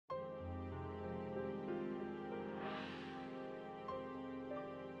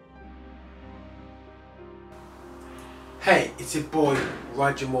Hey, it's your boy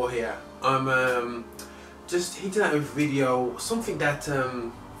Roger Moore here. I'm just hitting out a video, something that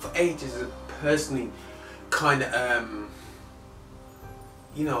for ages personally kind of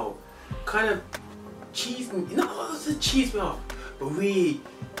kind of cheesed me, not to cheese me off, but really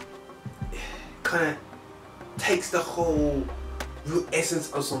kind of takes the whole real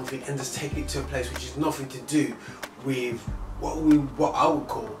essence of something and just take it to a place which is nothing to do with what I would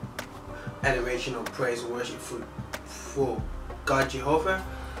call adoration or praise and worship for God Jehovah.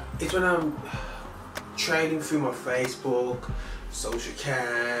 It's when I'm trading through my Facebook, social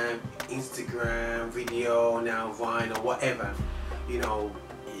cam, Instagram, video, now Vine or whatever,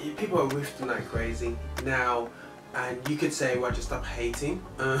 people are riffing like crazy now, and you could say, well, just stop hating,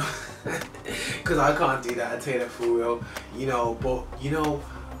 because I can't do that, I tell you that for real, but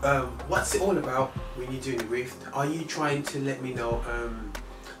what's it all about when you're doing the riff? Are you trying to let me know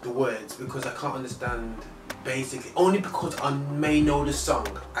the words? Because I can't understand basically, only because I may know the song,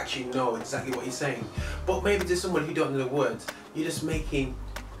 actually know exactly what you're saying, but maybe there's someone who don't know the words. You're just making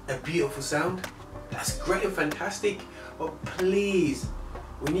a beautiful sound. That's great and fantastic, but please,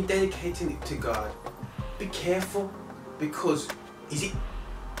 when you're dedicating it to God, be careful, because is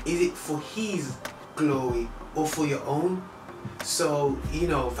it for His glory or for your own? So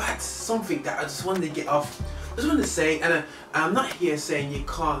that's something that I just wanted to get off. I just wanted to say, and I'm not here saying you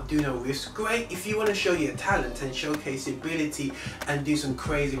can't do no riffs. Great, if you want to show your talent and showcase your ability and do some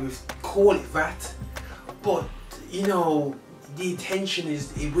crazy riffs, call it that. But the intention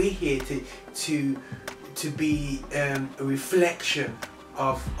is we're here to be a reflection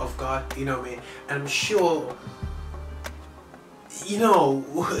of God. You know what I mean? And I'm sure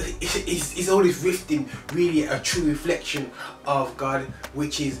is all this riffing really a true reflection of God,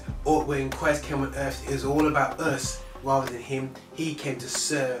 which is when Christ came on earth, it was all about us rather than Him. He came to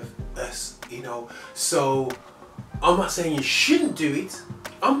serve us, so I'm not saying you shouldn't do it.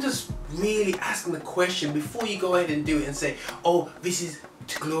 I'm just really asking the question before you go ahead and do it and say, oh, this is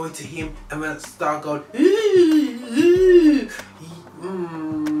to glory to Him, and then start going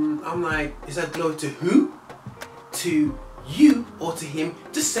I'm like, is that glory to who? To you or to Him?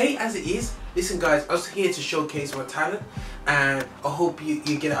 Just say it as it is. Listen guys, I was here to showcase my talent, and I hope you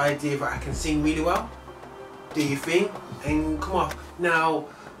get an idea that I can sing really well. Do your thing and come on. Now,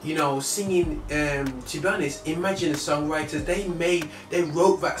 singing, to be honest, imagine the songwriters, they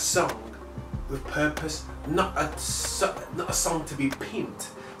wrote that song with purpose, not a song to be pimped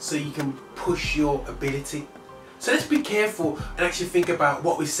so you can push your ability. So let's be careful and actually think about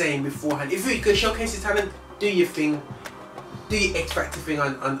what we're saying beforehand. If you can showcase your talent, do your thing. Do your X Factor thing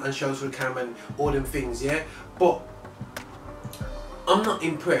on shows for the camera and all them things, yeah? But I'm not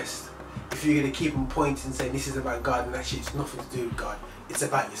impressed if you're going to keep on pointing and saying this is about God, and actually it's nothing to do with God. It's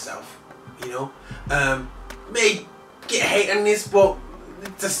about yourself, May get hate on this, but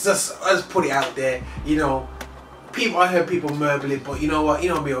just I just put it out there, I heard people murmur it, but you know what, you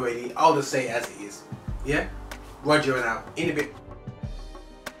know me already, I'll just say it as it is, yeah? Roger and out, in a bit.